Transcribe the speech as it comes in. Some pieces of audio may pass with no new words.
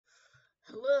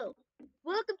Hello,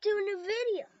 welcome to a new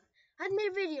video. I haven't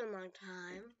made a video in a long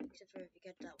time, except for if you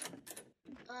get that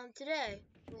one. Today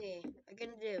we are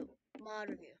gonna do mod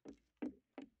review,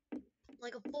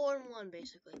 like a 4-in-1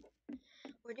 basically.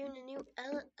 We're doing the new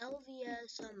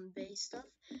LVS base stuff,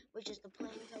 which is the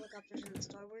planes, helicopters, and the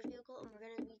Star Wars vehicle, and we're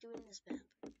gonna be doing this map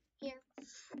here.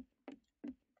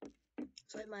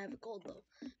 So I might have a cold though,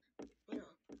 you know.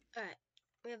 All right,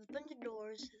 we have a bunch of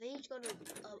doors. They each go to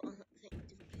different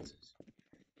places.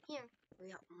 Here we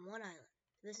got one island.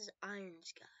 This is Iron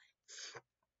Sky.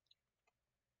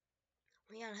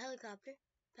 We got a helicopter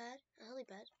pad, a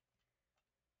helipad,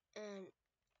 and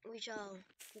we shall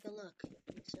take a look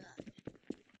inside.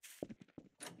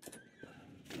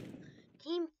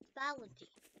 Team Fallacy.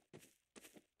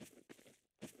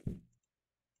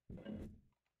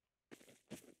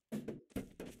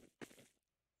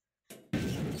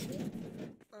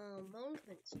 Bone's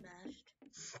been smashed.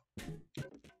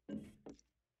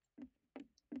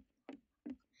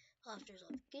 Helicopters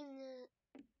of Guinness.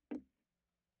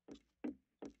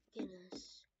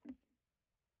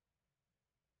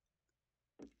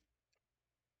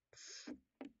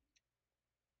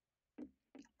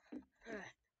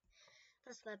 Alright,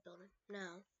 that's that building.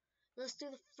 Now, let's do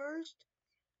the first,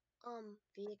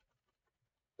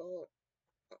 vehicle.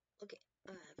 Okay,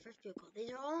 first vehicle.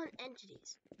 These are all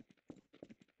entities.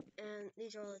 And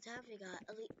these are all the tabs. We got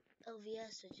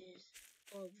LVS, which is,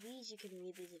 well, these you can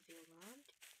read these if you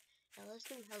want. Now let's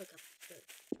do helicopters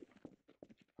first.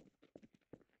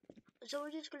 So we're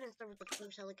just going to start with the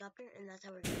first helicopter, and that's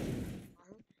how we're going to do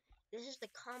it. This is the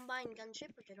Combine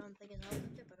gunship, which I don't think is a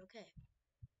helicopter, but okay.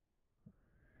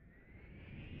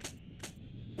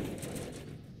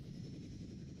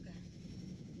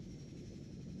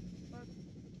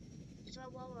 So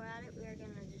while we're at it, we are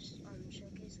going to just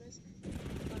showcase this.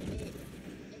 It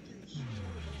can shoot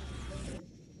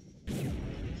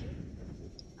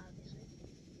obviously.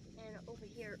 And over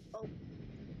here,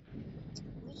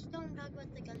 we just don't talk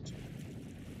about the gunship.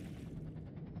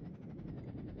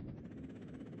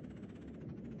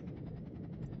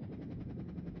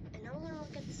 And now we're going to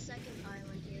look at the second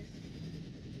island here,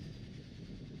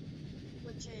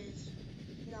 which is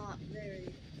not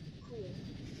very cool,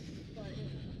 but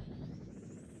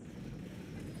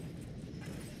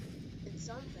it's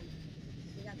something.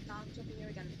 We got docks over here,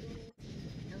 we got a booty.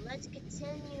 Now let's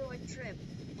continue our trip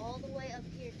all the way up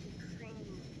here to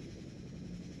Crane.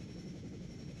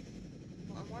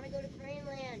 Well, I want to go to Crane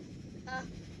Land.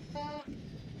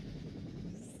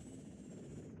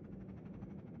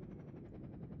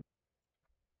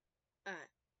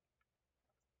 Alright.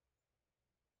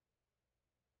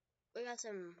 We got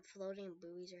some floating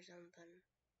buoys or something.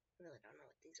 I really don't know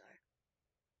what these are.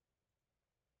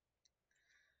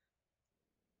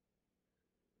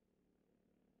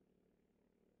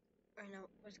 Alright, now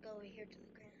let's go over here to the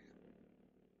Crane.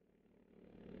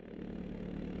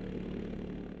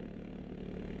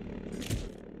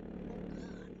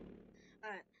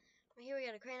 Alright, well, here we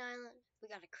got a crane island. We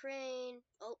got a crane.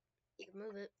 Oh, you can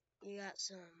move it. You got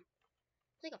some,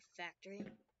 it's like a factory.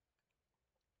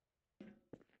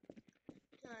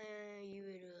 You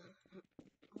would,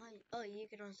 oh, you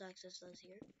can also access those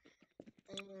here.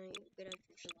 And you could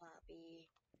access the lobby,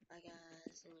 I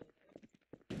guess. And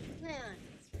man,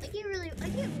 I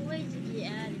can't wait to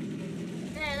get out of here.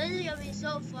 Man, this is gonna be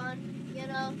so fun, you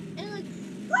know? And like,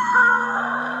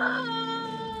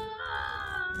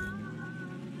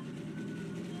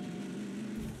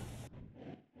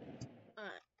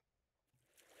 alright.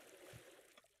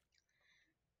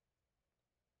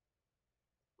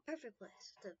 Perfect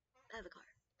place to have a car.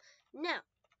 Now,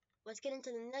 let's get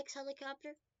into the next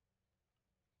helicopter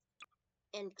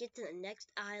and get to the next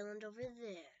island over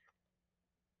there.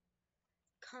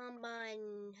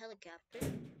 Combine helicopter.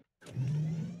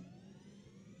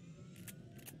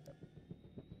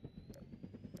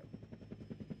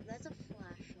 That's a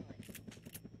flashlight.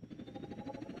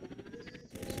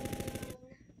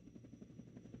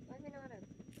 Maybe not a.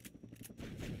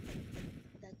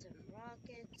 That's some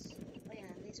rockets. Oh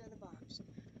yeah, these are the bombs.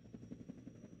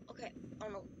 Okay. Oh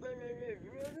no!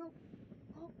 No!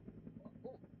 Oh!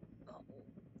 Oh! Oh!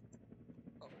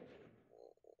 Oh!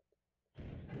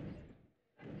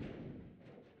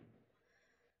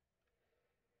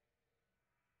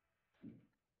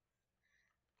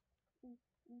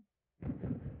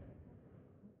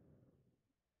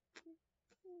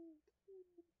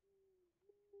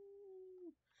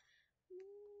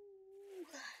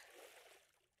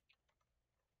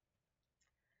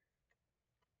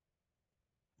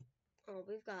 Oh,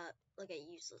 we've got like a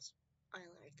useless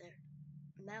island right there.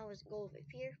 Now let's go over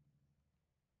here.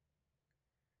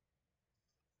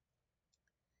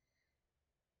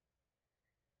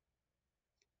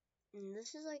 And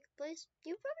this is like a place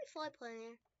you probably fly plane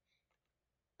here.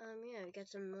 Yeah, we got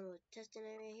some little testing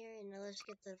area here, and now let's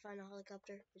get the final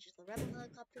helicopter, which is the Rebel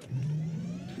helicopter.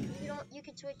 You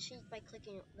can switch seats by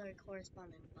clicking their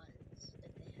corresponding buttons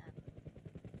if they have them.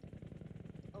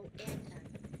 Oh, and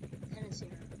 10 and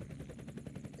 0.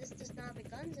 This does not have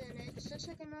guns in it. It's just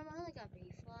like a normal helicopter.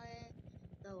 You fly it.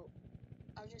 Though,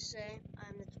 I'll just say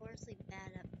I'm notoriously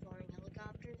bad at flying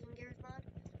helicopters in Garry's Mod.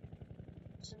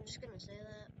 So I'm just gonna say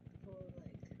that before,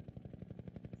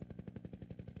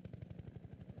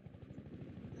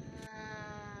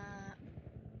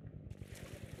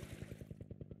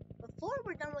 before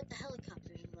we're done with the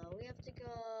helicopters, though, we have to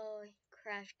go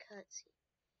crash cutscene.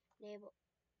 Enable.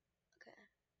 Okay.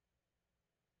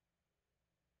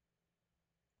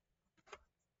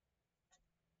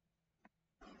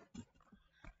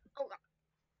 Oh god.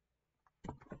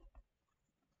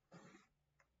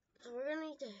 So we're gonna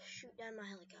need to shoot down my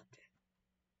helicopter.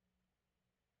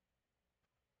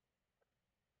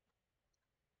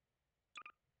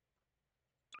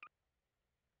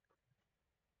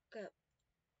 Go.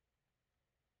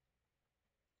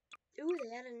 Ooh, they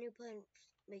had a new plane.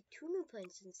 Like 2 new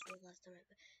planes since the last time I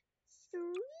played.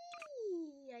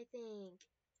 3, I think.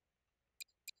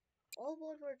 All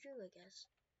World War II, I guess.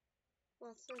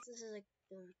 Well, since this is like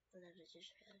what did I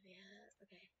just have? Yeah,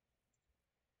 okay.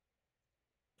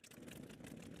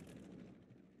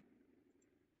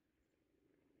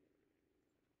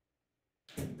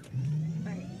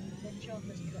 Alright, let's show off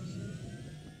this cutscene.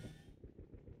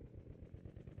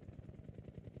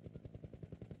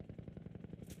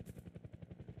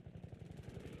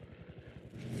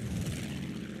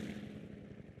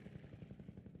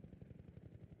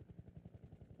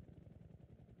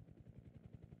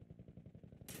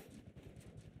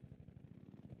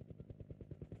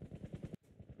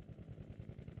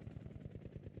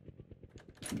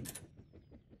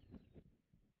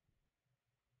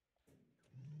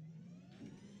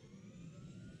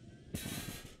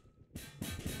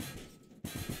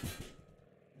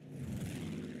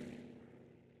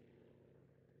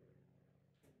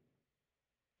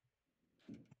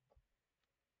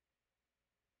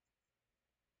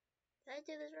 Did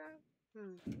I do this wrong?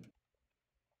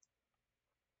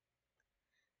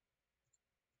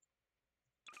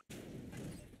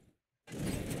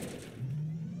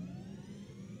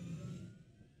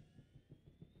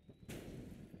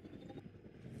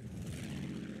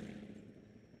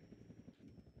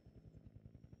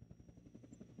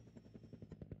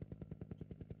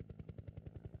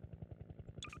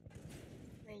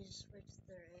 Let me just switch to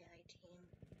their AI team.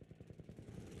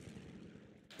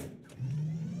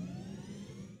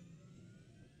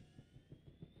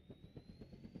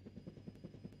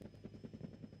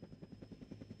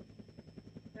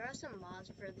 There are some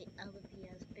mods for the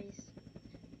LVS base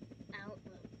out,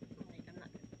 but like I'm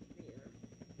not gonna review them.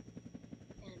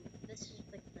 And this is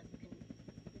like the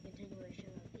continuation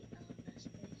of the LVS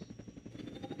base.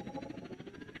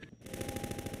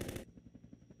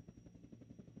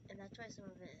 And that's why some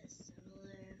of it is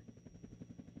similar.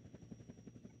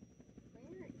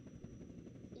 Where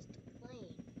is the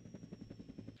plane?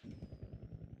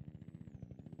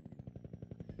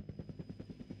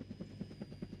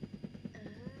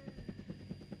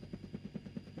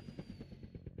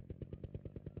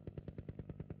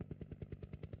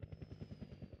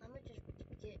 I'm gonna just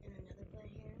get in another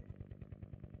plane here.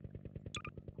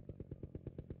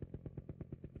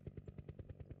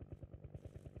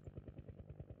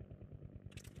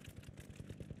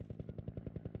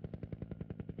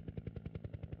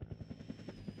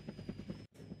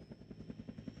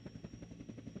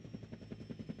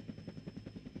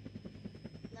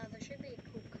 Now there should be a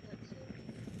cool cutscene.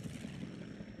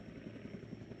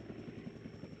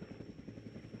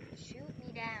 Shoot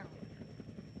me down.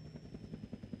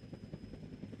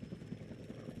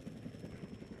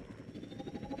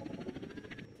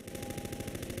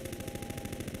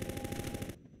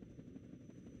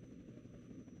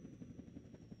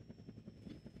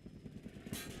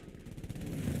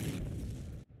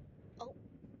 Oh.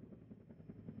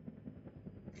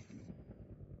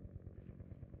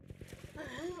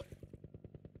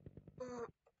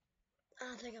 I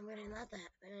don't think I'm gonna let that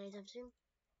happen anytime soon.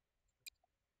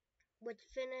 Let's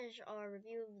finish our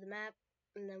review of the map,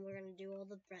 and then we're gonna do all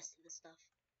the rest of the stuff.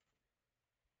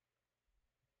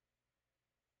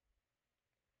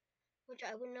 Which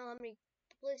I wouldn't know how many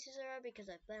places there are because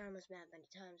I've been on this map many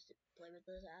times to play with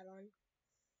this add-on.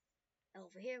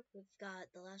 Over here, we've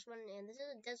got the last one, and this is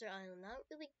a desert island. Not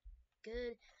really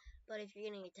good, but if you're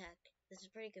getting attacked, this is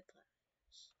pretty good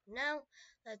place. Now,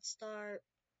 let's start,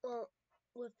 well,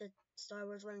 with the Star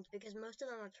Wars ones, because most of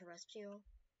them are terrestrial.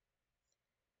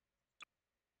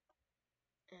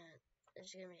 And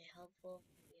it's gonna be helpful.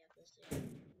 We have this thing.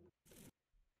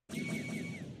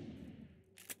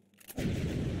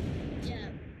 Yeah.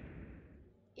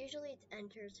 Usually it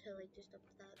enters to like do stuff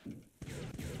with that.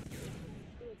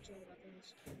 Ooh, chain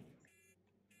weapons.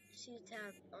 See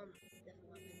tab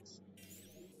different weapons.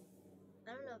 I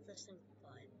don't know if this thing can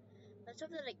fly. Let's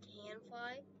hope that it can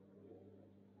fly.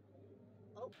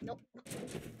 Oh, nope.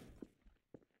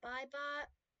 Bye bye.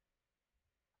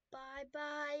 Bye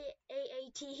bye,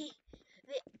 AAT.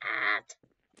 The AT.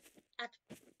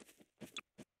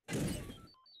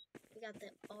 We got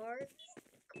the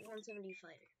R-170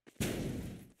 fighter.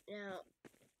 Now,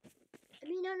 I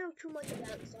mean, I don't know too much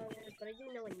about Star Wars, but I do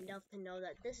know enough to know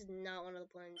that this is not one of the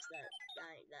planets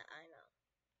that I know.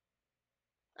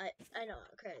 I know,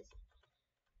 crazy.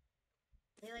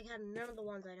 They like have none of the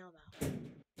ones I know about.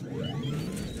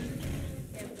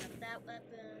 Okay, we got that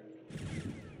weapon.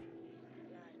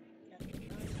 Got the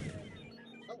other.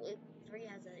 Oh, wait, 3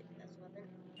 has a weapon,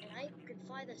 and I could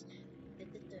fly this.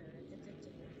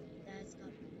 That's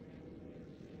not.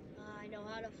 I know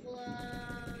how to fly.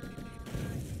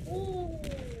 Ooh.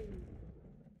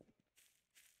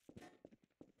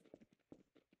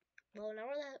 Well, now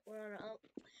we're on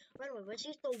runway, which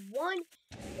is the one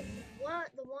out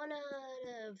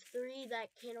of 3 that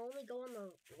can only go on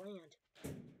the land.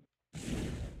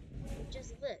 Which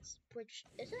is this, which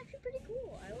is actually pretty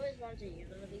cool. I always wanted to use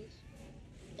one of these,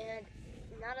 and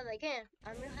now that I can,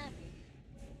 I'm real happy.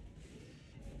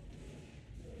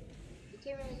 You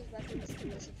can't really use weapons in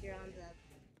this if you're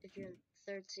in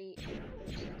 3rd seat or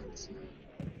 2nd seat.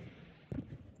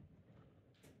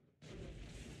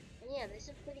 And yeah, this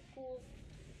is pretty cool.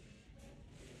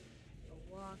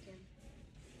 We're walking.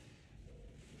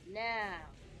 Now,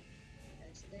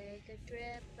 let's take a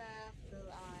trip off the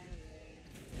island.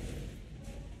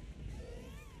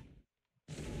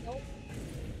 Nope.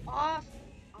 Off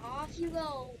you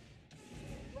go.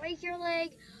 Break your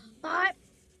leg. Bye.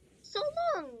 So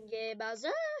long,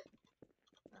 Buzzer.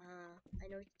 I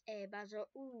know it's Buzzer.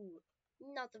 Ooh,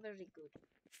 not very good.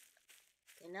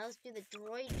 Okay, now let's do the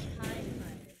droid TIE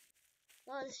fighter.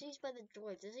 Oh, this is used by the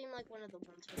droids. This seems like one of the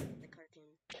ones from the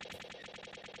cartoon.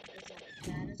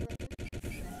 That is a weapon.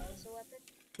 That is a weapon.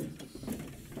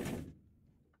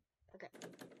 Okay.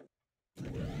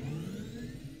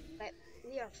 Okay,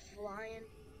 we are flying,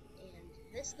 and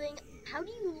this thing. How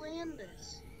do you land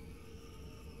this?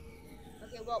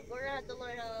 Okay, well, we're gonna have to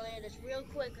learn how to land this real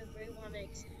quick if we want to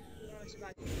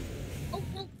survive. Oh,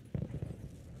 oh.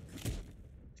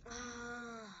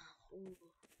 Ooh.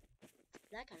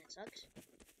 That kind of sucks.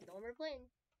 No more plane.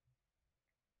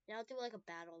 Now I'll do like a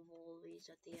battle of all these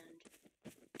at the end.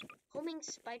 Homing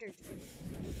spider drone.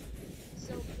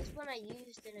 So this one I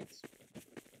used, and it's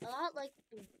a lot like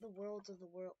the War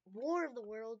of the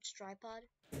Worlds tripod,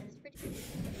 and it's pretty cool.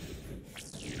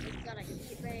 It's got a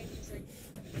heat ray, just like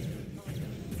War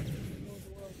of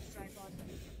the Worlds tripod.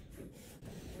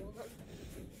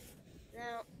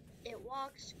 Now it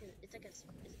walks. It's like it's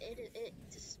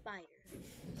a spider.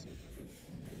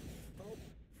 Oh,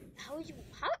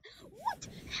 what?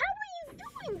 How are you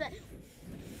doing that?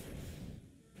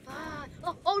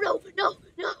 Oh no, no,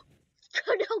 no,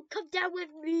 no, come down with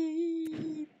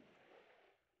me.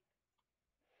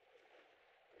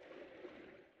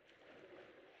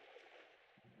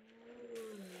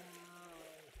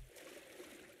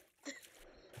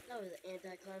 That was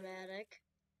anticlimactic.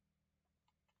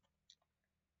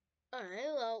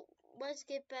 Alright, well, let's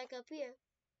get back up here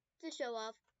to show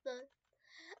off the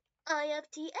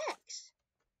IFTX.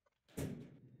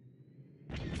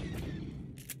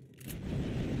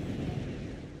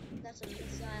 Got some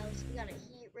missiles, we got a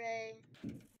heat ray,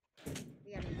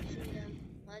 we gotta shoot them.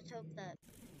 Let's hope that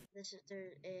this is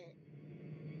it.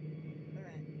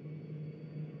 Alright.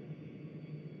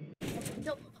 Oh,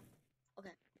 no.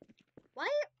 Okay. Why?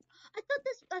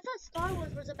 I thought Star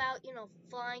Wars was about,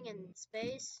 flying in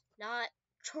space, not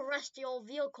terrestrial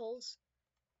vehicles.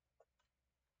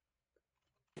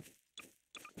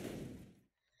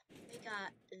 We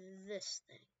got this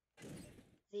thing.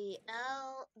 The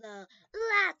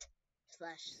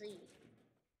LAT/C.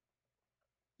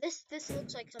 This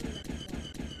looks like something that can fly.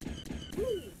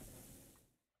 Woo!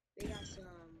 We got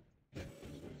some.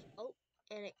 Oh,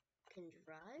 and it can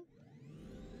drive.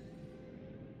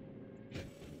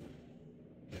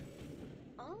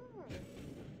 Oh.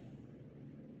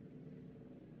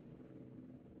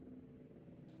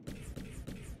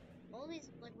 All these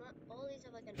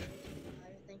have like an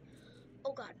fire thing.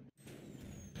 Oh god.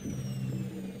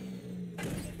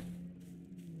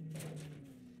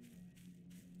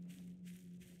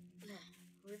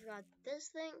 We've got this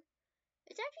thing.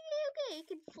 It's actually okay. It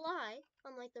can fly,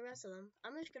 unlike the rest of them.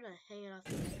 I'm just gonna hang it off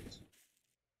the edge.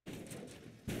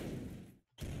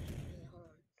 Okay, hold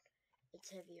on. It's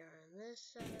heavier on this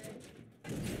side.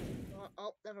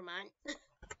 Oh, never mind.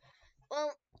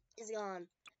 Well, it's gone.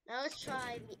 Now let's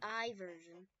try the I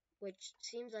version, which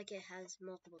seems like it has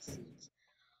multiple seats.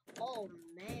 Oh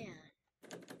man.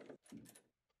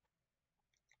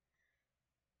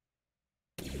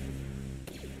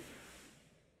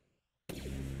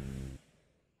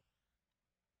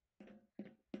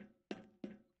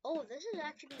 Oh, this is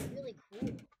actually really cool.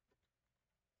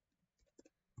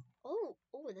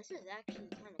 Oh, this is actually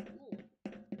kind of cool.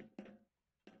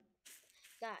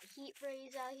 Got heat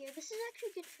rays out here. This is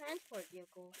actually a good transport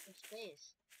vehicle for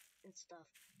space and stuff.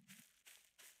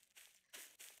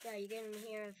 Yeah, you get in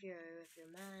here if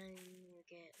you're mine. You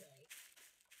get like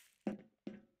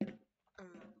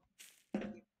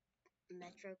your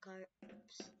metro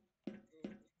carps.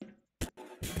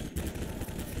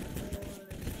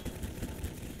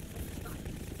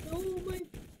 Oh my.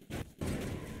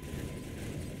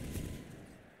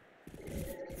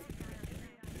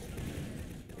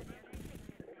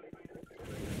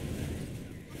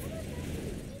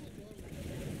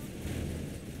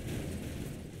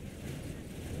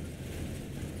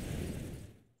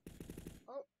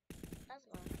 Oh, that's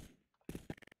gone.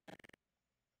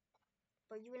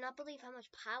 But you would not believe how much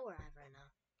power I have right now.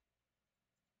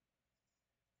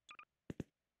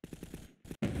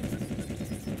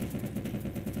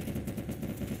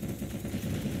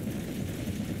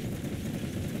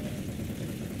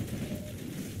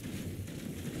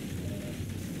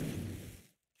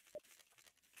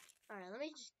 Alright, let me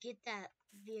just get that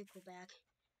vehicle back.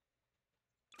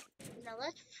 Now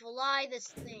let's fly this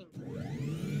thing.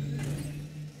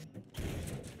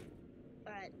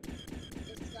 Alright,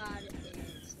 it's got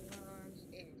its launch,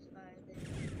 its fire.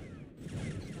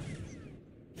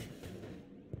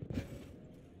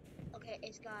 Okay,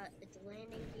 it's got its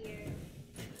landing gear.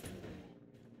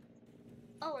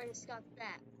 Oh, and it's got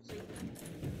that.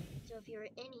 So if you're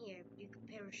in here, you can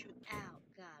parachute out.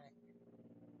 Got it.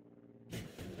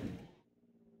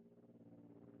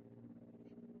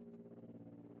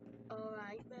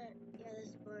 Alright, but yeah, this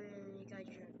is important. You got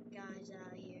your guys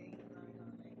out here. You're going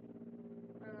all day.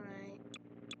 Alright.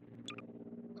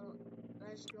 Oh,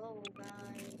 let's go,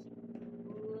 guys.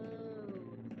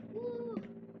 Whoa. Woo.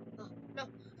 Oh, no.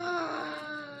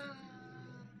 Ah!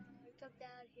 Come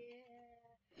down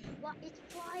here. What? It's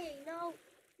flying. No.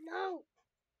 No.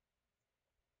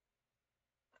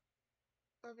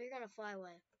 Oh, if you're gonna fly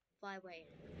away. Fly away.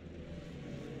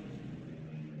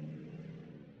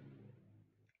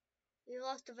 We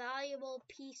lost a valuable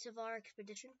piece of our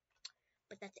expedition,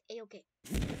 but that's a-okay.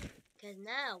 Because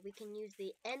now we can use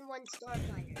the N1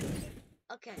 Starfighter.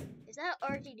 Okay, is that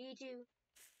R2-D2?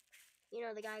 You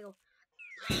know, the guy go...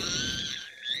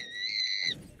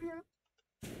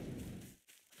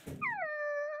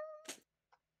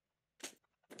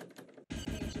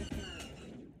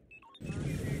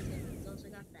 It's also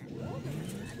got that. I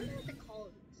don't know what to call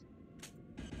these.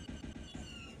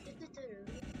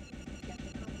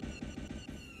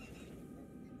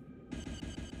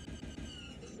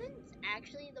 This is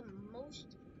actually the most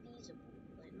feasible,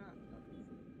 but not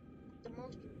the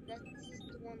most. This is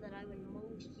the one that I would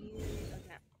most use.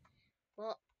 Okay.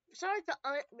 Well, sorry to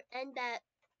end that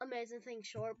amazing thing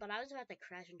short, but I was about to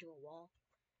crash into a wall.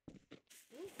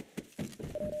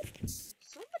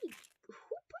 Somebody,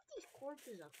 who put these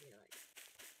corpses up here?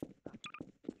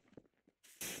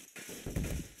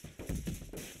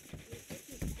 Like, get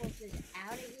these corpses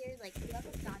out of here. Like,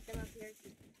 whoever got them up here is a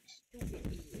stupid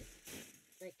idiot.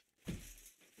 Like,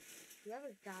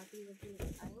 whoever got these up here,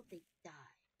 I hope they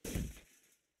die.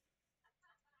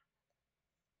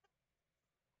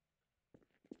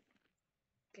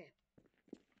 Okay.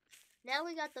 Now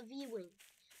we got the V-Wing.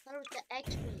 Start with the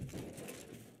X-Wing.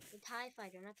 The TIE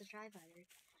Fighter, not the Tri-Fighter.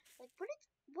 Like, what is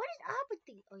up with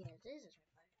the... Oh, yeah, this is a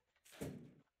Tri-Fighter.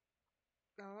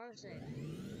 No, I want to say...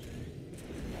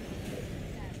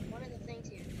 Yeah, one of the things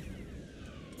here.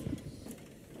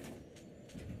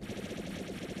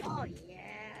 Oh,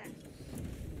 yeah.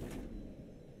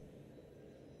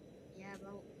 Yeah,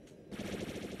 bro.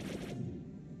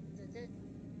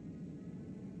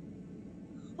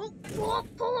 Oh,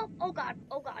 God.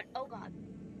 Oh, God. Oh, God.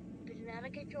 Getting out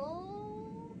of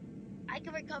control. I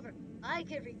can recover. I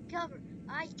can recover.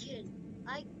 I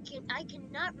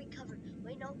cannot recover.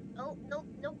 Wait, no. No, no,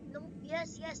 no, no.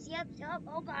 Yes, yes, yep, yep.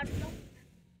 Oh, God, no.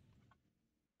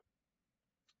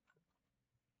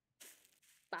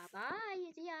 Bye-bye,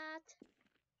 idiot.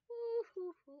 Ooh,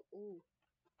 ooh, ooh, ooh.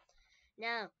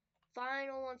 Now,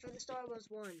 final one for the Star Wars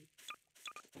one.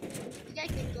 You guys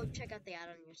can go check out the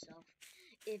add-on yourself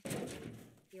if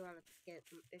you want to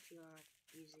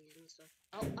use these and stuff.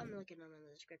 Oh, I'm looking them in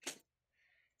the description.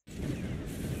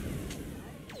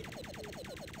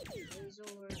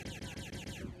 Lasers.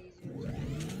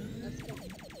 Let's go.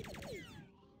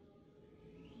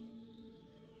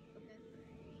 Okay.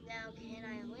 Now, can I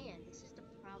land? This is the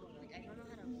problem. Like, I don't know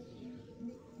how to land.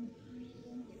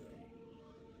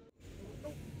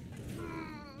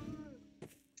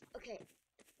 Okay,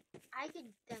 I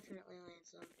could definitely land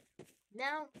some.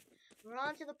 Now, we're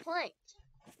on to the plane,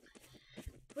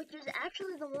 which is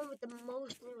actually the one with the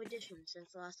most new additions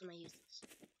since the last time I used this.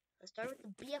 Let's start with the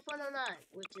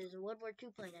BF-109, which is a World War II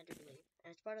plane, I do believe.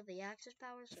 And it's part of the Axis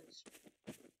power, so it's...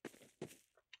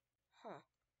 Huh.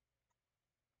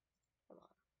 Hold on.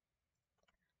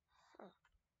 Huh.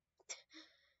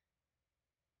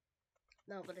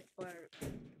 No, but it's for...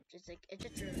 Just like, it's a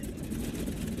German.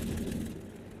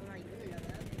 Well, you wouldn't know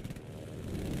that.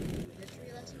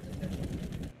 History lessons of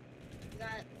German. We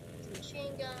got some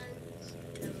machine guns,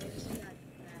 and then we also got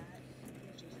that,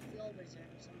 which is fuel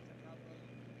reserve, something probably.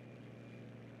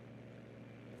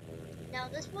 Now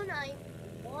this one I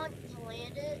want to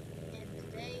land it, and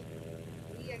today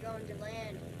we are going to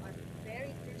land our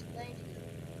very first plane together.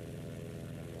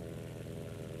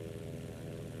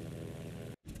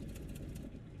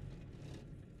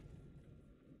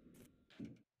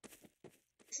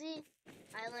 See,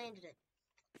 I landed it.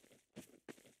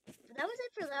 So that was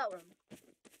it for that one.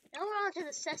 Now we're on to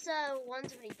the Cessna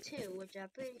 172, which I'm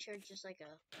pretty sure is just like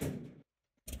a...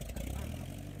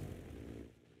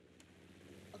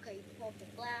 Okay, you pull up the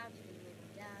flaps, you can move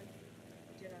it down,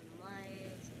 turn on the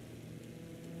lights.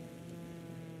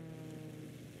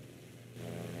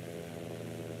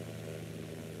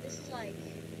 This is like...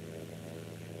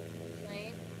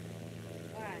 plane.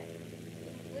 Alright.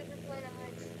 Wait for plane, I'm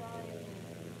going to fly.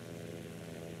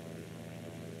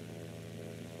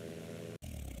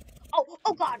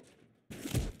 Oh god!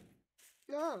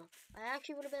 No, I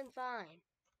actually would have been fine.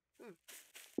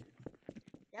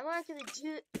 Now we're on to the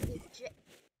jet.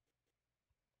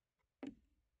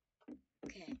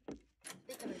 Okay. I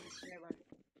think I'm in this third one.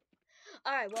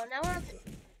 Alright, well now we're on to...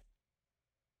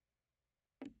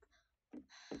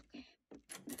 Okay.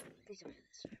 Please don't hit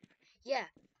this. Yeah.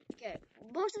 Okay.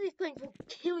 Most of these planes will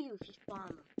kill you if you spawn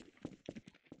them.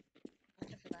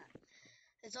 Watch out for that.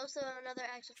 There's also another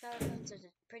Axis power plane, so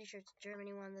I'm pretty sure it's a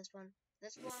Germany one, this one.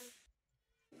 This one.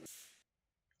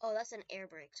 Oh, that's an air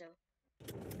brake, so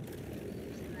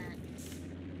using that.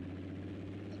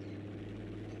 Okay.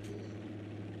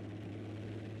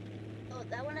 Oh,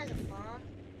 that one has a bomb.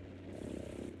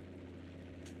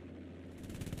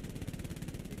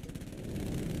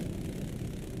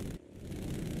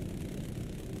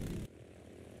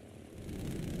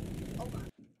 Oh god.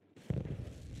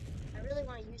 I really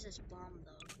want to use this bomb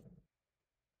though.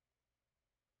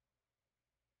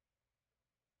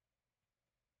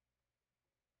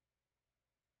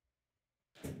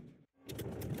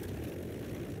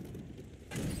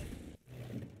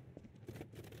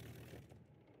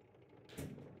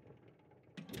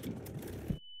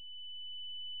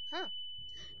 Huh.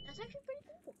 That's actually pretty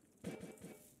cool.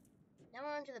 Now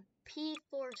we're on to the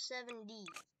P-47D,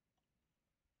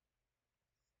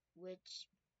 which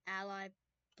ally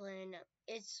plane.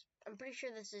 I'm pretty sure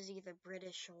this is either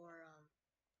British or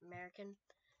American.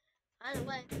 Either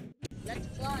way, let's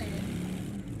fly it.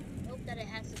 Hope that it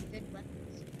has some good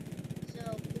weapons.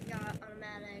 So we got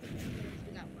automatic,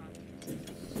 we got rockets.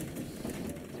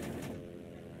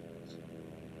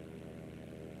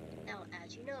 Now,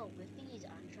 as you know, with these,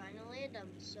 I'm trying to land them,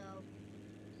 so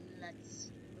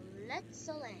let's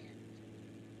land.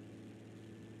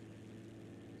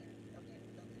 Okay.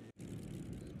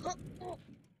 Oh.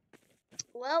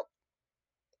 Well,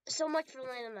 so much for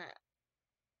landing that.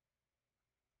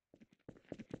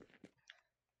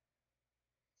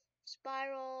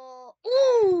 Spiral.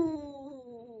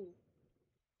 Ooh!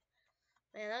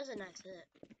 Man, that was a nice hit.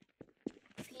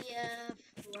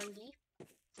 PF-1D.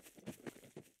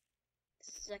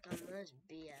 Sick on this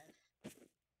BF.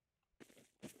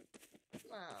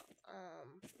 Well,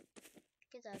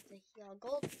 get out of here.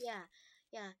 Gold, yeah.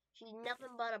 She's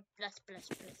nothing but a plus.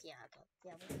 Yeah, go.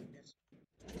 Yeah, we'll take this.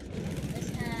 This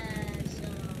has,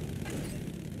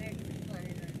 very good fun in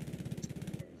it.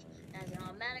 Has an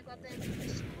automatic weapon,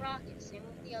 this is rocket, same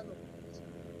with the other ones.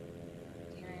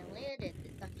 Can I land it?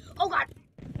 Oh god!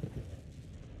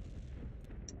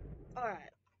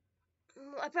 Alright.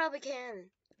 I probably can.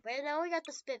 But now we got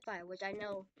the Spitfire, which I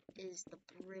know is the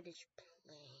British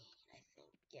plane, I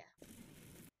think. Yeah.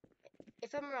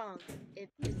 If I'm wrong,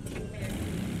 it's the American.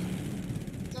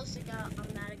 It's also got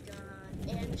automatic gun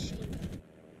and machine gun.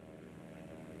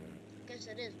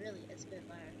 it is really a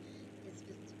Spitfire. It's a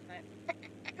Spitfire.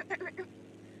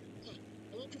 Okay,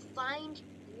 I need to find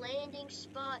landing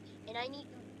spot, and I need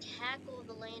to tackle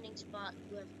the landing spot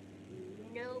with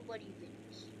nobody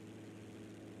wins.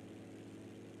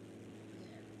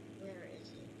 Okay, where is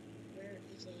it? Where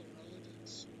is a landing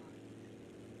spot?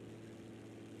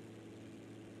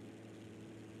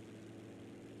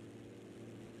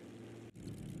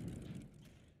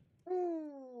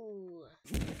 Ooh,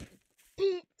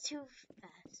 bit too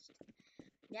fast.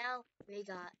 Now we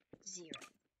got 0,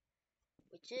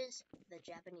 which is the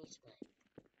Japanese flag.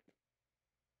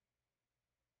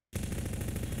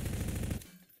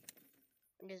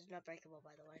 And this is not breakable,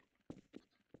 by the way.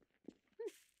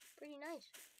 Pretty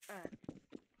nice. Alright.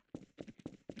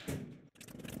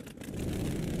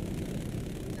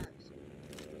 We got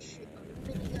a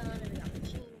minigun, and we got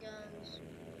machine guns.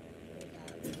 We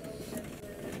got laser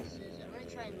furnaces. I'm gonna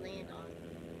try and land on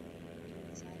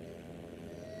the side of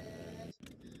this.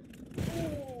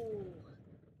 Ooh!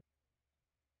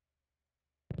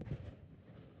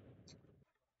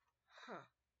 Huh.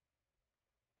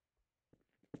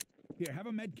 Here, have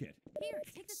a med kit. Here,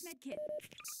 take this med kit.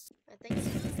 I think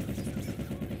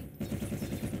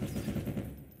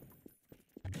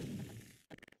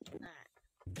Alright.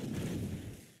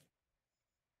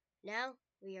 Now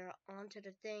we are on to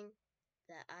the thing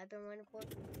that I've been waiting for.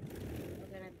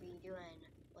 We're gonna be doing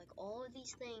like all of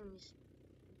these things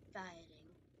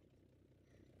fighting.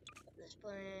 This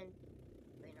plane,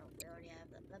 wait no, we already have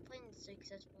that. That plane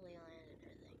successfully landed, I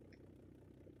think.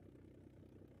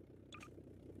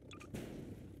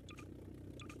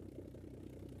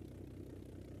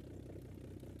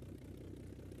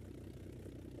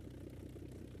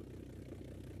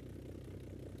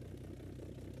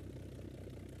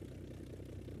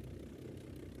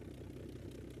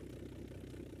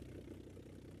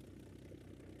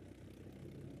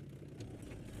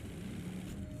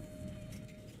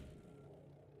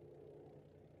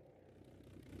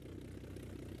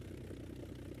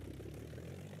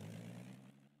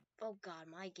 Oh god,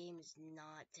 my game is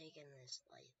not taking this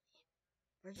lightly.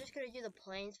 We're just gonna do the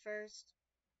planes first.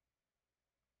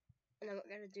 And then we're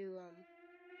gonna do,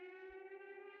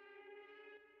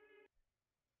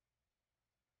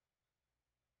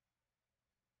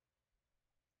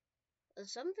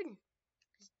 something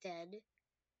is dead.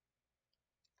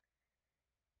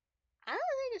 I don't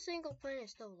think a single plane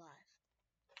is still alive.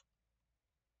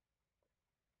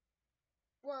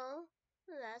 Well,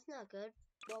 that's not good.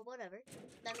 Well, whatever.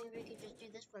 That means we could just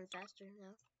do this one faster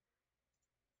now.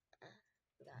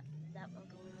 We got that one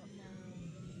going up now.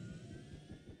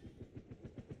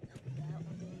 That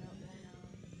one going up now.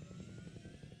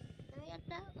 And we got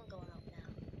that one going up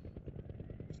now.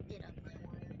 Just get up there.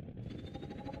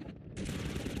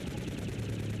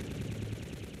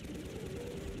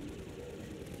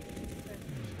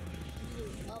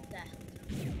 Perfect. Up that.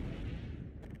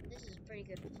 This is a pretty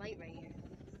good fight right here.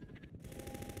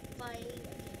 Fight, I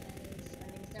guess. I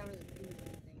mean, it's not really food or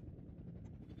anything.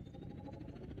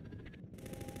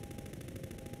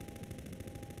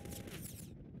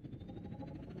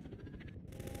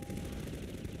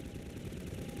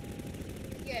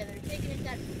 Yeah, they're taking it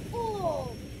down.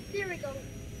 Oh, there we go.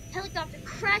 Helicopter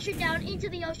crashing down into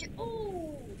the ocean.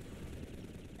 Oh,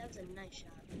 that was a nice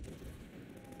shot.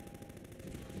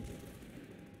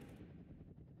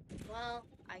 Well,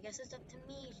 I guess it's up to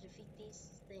me to defeat these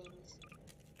things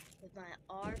with my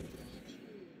RPG.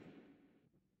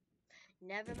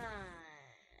 Never mind.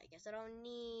 I guess I don't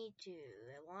need to.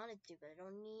 I wanted to, but I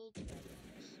don't need to, I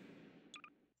guess.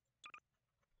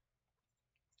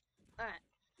 Alright,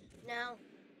 now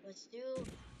let's do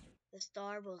the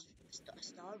Star Wars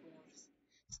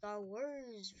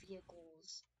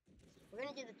vehicles. We're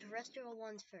gonna do the terrestrial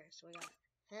ones first. We got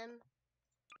him,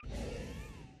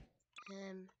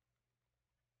 him,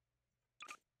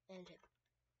 and him.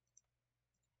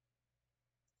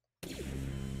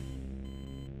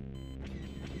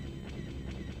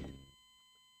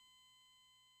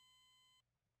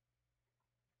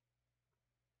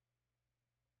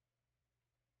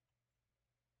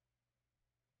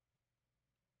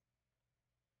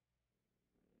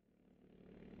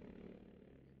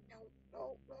 No.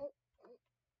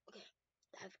 Okay,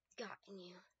 I've gotten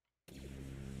you.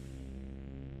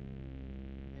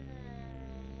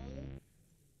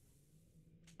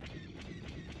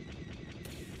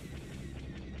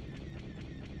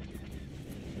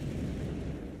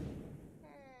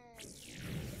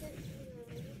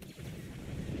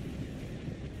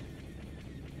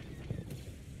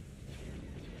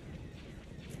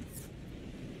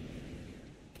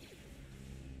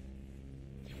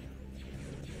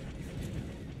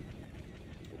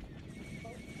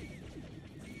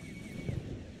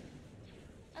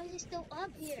 still up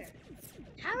here?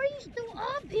 How are you still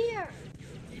up here?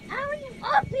 How are you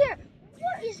up here?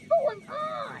 What is going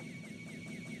on?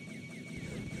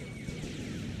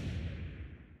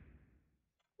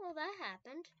 Well, that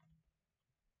happened.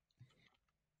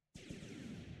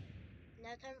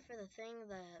 Now time for the thing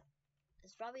that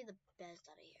is probably the best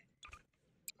out of here.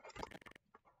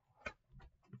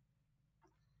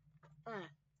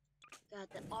 Alright. Got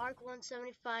the ARC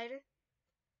 170 fighter.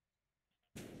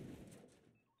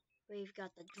 We've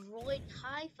got the Droid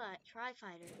TIE Fighter. TIE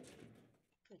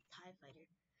Fighter.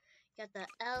 Got the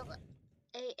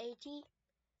LAAT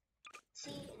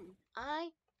C and I,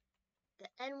 the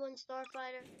N1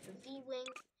 Starfighter, the V-Wing,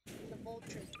 and the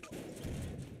Vulture Droid.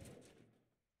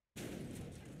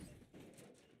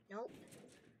 Nope.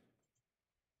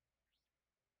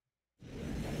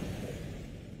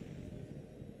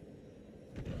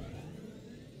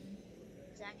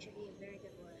 It's actually a very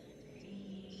good one.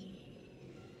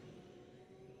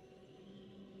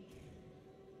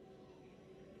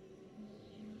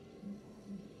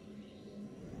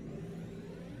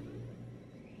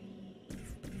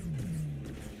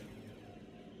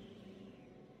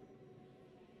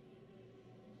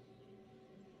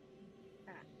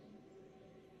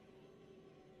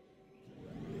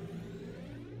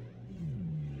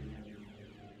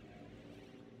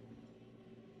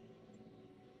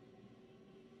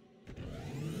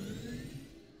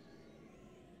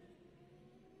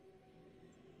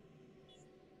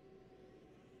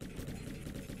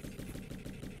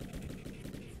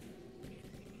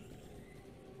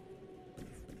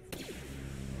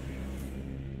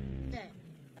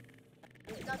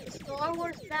 We've got the Star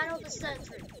Wars Battle of the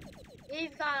Century.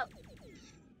 We've got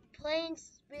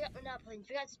planes, we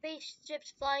got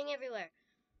spaceships flying everywhere.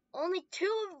 Only 2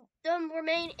 of them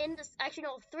remain in the, actually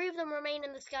no, 3 of them remain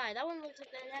in the sky. That one looks like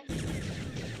they're actually,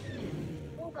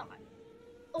 oh god.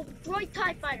 Oh, Droid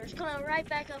TIE Fighters coming right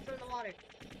back up from the water.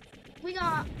 We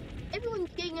got,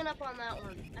 everyone's ganging up on that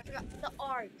one. I forgot, the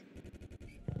ARC.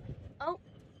 Oh,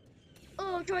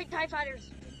 Droid TIE Fighters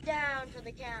down for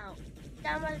the count.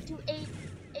 Down by the 2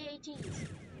 AATs.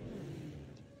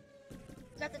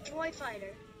 Got the Droid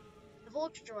Fighter, the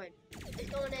Vulture Droid, is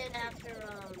going in after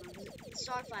the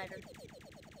Starfighter,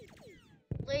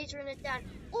 lasering it down.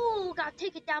 Oh, got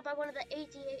taken down by one of the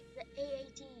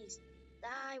AATs.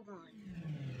 I won.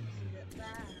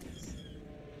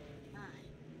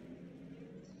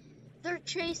 They're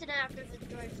chasing after the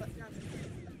Droid, not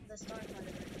the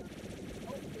Starfighter.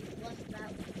 Oh, we left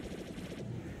that one.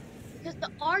 Because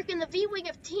the ARC and the V-Wing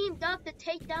have teamed up to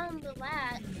take down the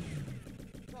LAT.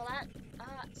 The LAT,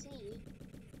 see,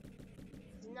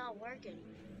 it's not working.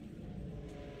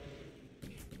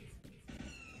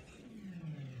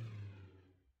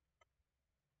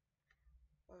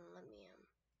 Let me,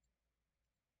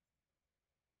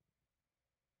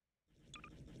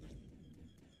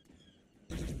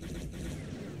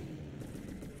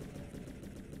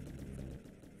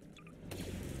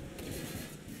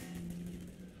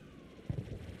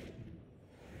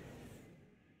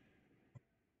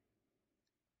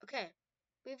 Okay,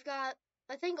 we've got,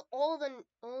 I think, all the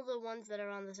ones that are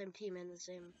on the same team in the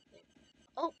same thing.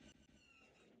 Oh,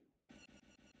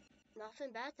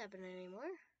 nothing bad's happening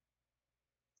anymore.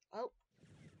 Oh,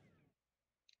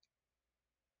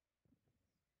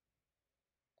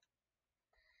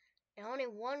 and only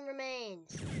one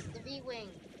remains. The V-Wing.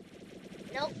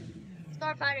 Nope,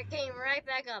 Starfighter came right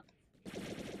back up.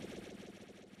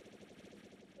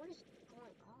 What is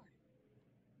going on?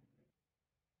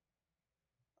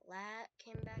 LAT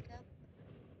came back up.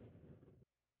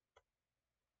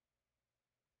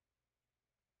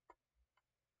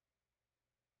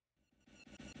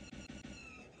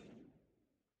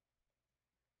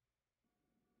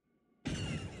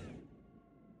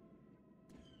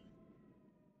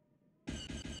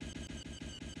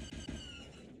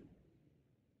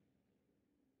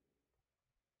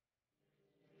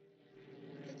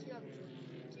 Pick you up,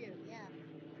 too. Yeah,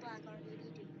 black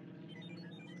R2D2.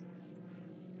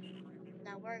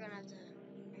 Now we're gonna have to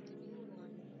make a new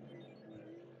one.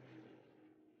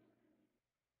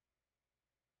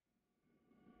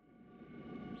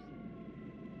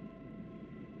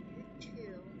 You're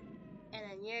 2, and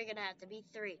then you're gonna have to be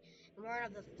 3. And we're gonna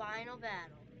have the final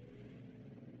battle.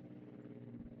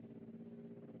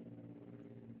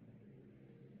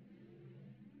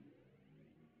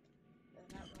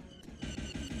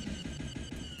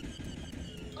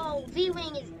 Oh,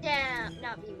 V-Wing is down.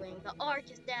 Not V-Wing. The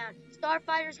ARC is down.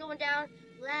 Starfighter's going down.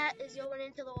 LAT is going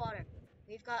into the water.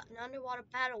 We've got an underwater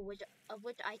battle, of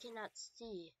which I cannot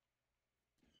see.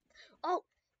 Oh,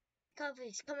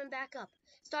 Covey's coming back up.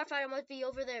 Starfighter must be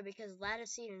over there because LAT is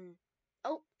seen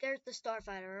Oh, there's the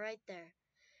starfighter right there.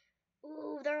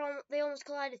 Ooh, they almost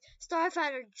collided.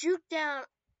 Starfighter juked down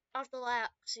off the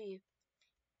lap sea,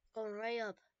 going right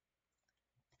up.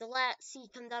 The lap sea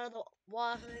comes out of the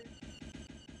water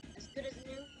as good as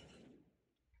new.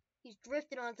 He's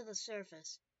drifted onto the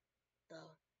surface,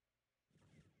 though.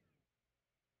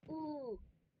 Ooh.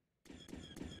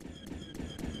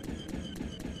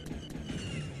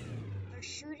 They're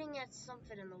shooting at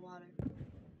something in the water.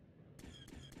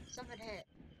 Something hit.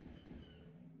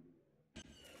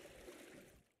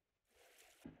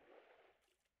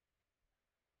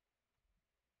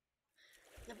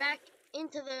 They're back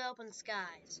into the open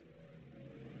skies.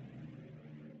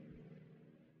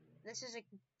 This is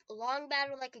a long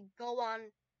battle that could go on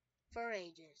for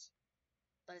ages.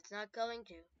 But it's not going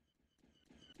to.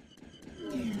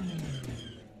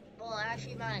 Well,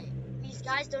 actually, these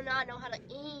guys do not know how to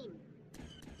aim.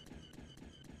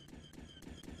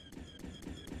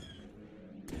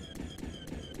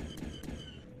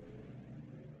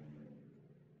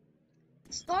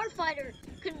 Starfighter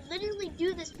could literally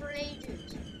do this for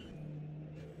ages.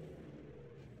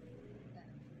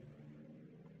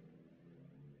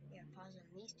 Here, pausing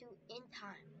these two in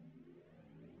time.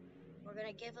 We're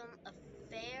gonna give them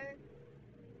fair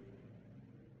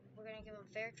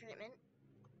treatment.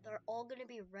 They're all gonna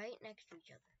be right next to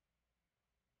each other.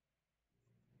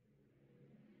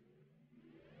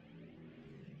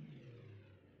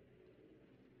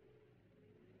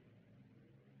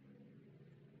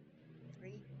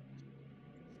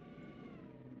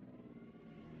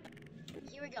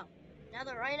 Here we go. Now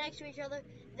they're right next to each other.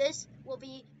 This will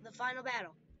be the final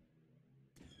battle.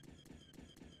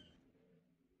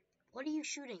 What are you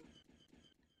shooting?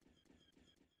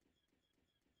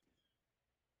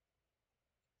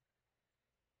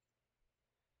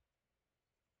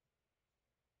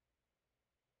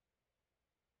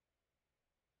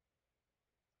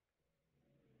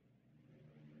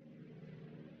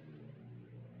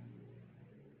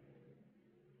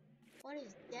 What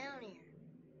is down here?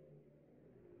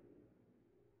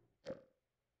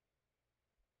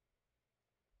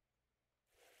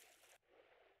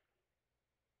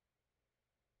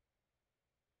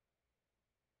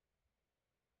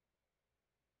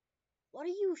 What are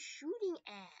you shooting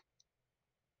at?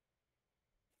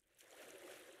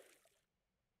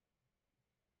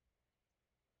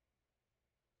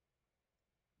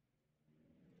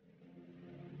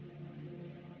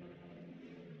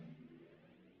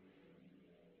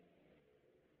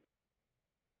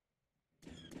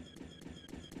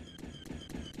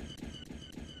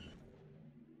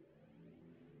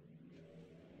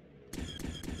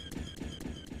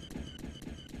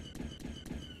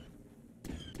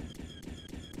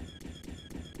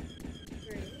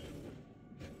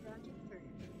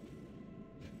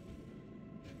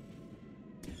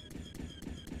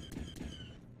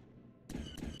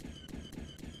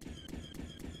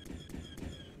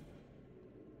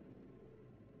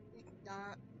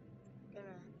 Not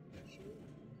gonna shoot.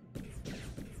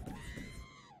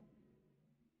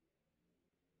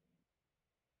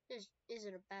 This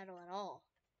isn't a battle at all.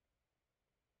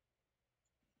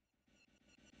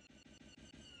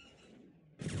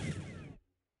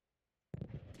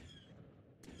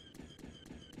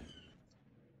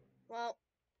 Well,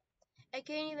 it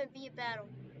can't even be a battle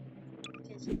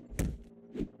because they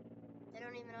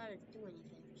don't even know how to do anything.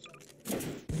 So.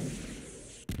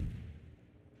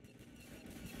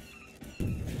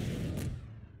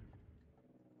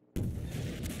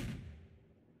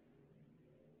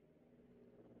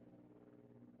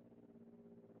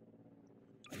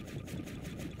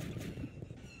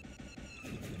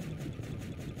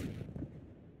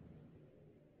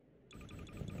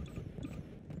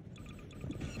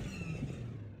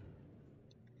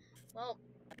 Well,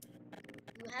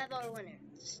 you have our winner,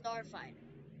 Starfighter.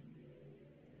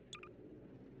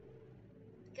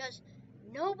 Because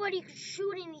nobody could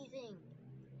shoot anything.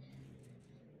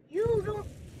 You don't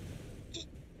just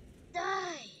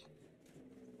die.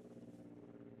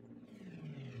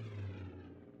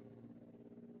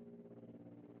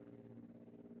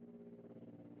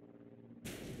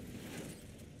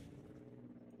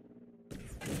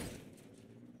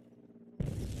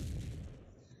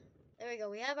 There we go.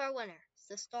 We have our winner. It's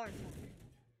the Starfighter.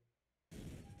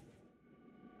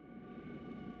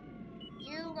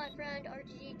 You, my friend,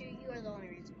 RTG3, you are the only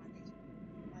reason why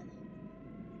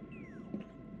they.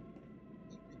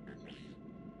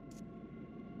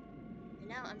 And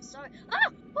now I'm sorry.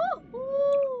 Ah! Ooh!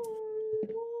 Ooh!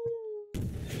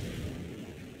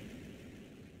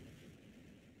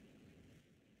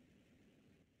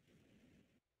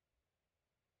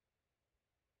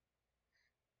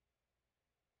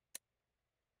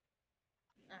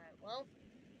 well,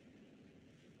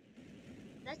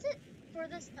 that's it for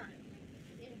this time.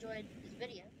 If you enjoyed this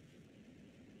video,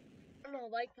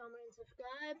 like, comment, and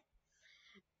subscribe.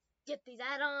 Get these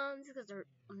add-ons because they're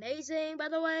amazing, by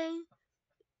the way.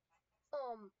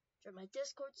 Join my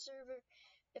Discord server.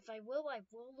 If I will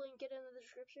link it in the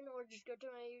description, or just go to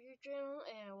my YouTube channel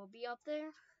and it will be up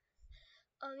there.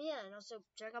 Yeah, and also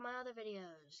check out my other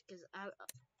videos because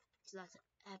that's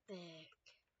epic.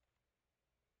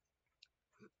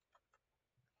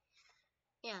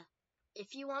 Yeah,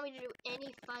 if you want me to do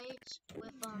any fights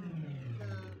with the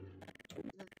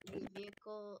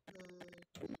vehicle,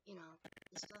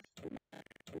 the stuff,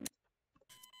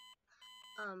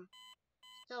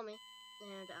 tell me,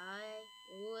 and I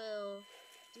will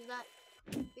do that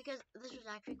because this was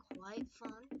actually quite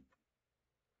fun.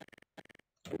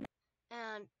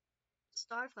 And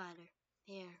Starfighter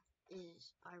here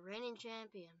is our reigning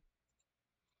champion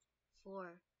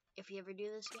for if you ever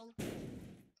do this again.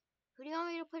 Who do you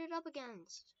want me to put it up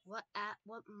against? What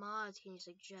mods can you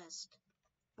suggest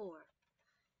for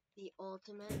the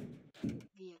ultimate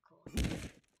vehicle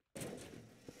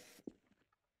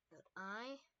that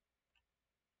I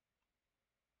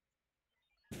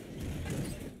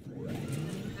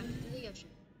back to the ocean?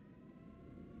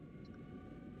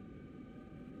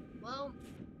 Well,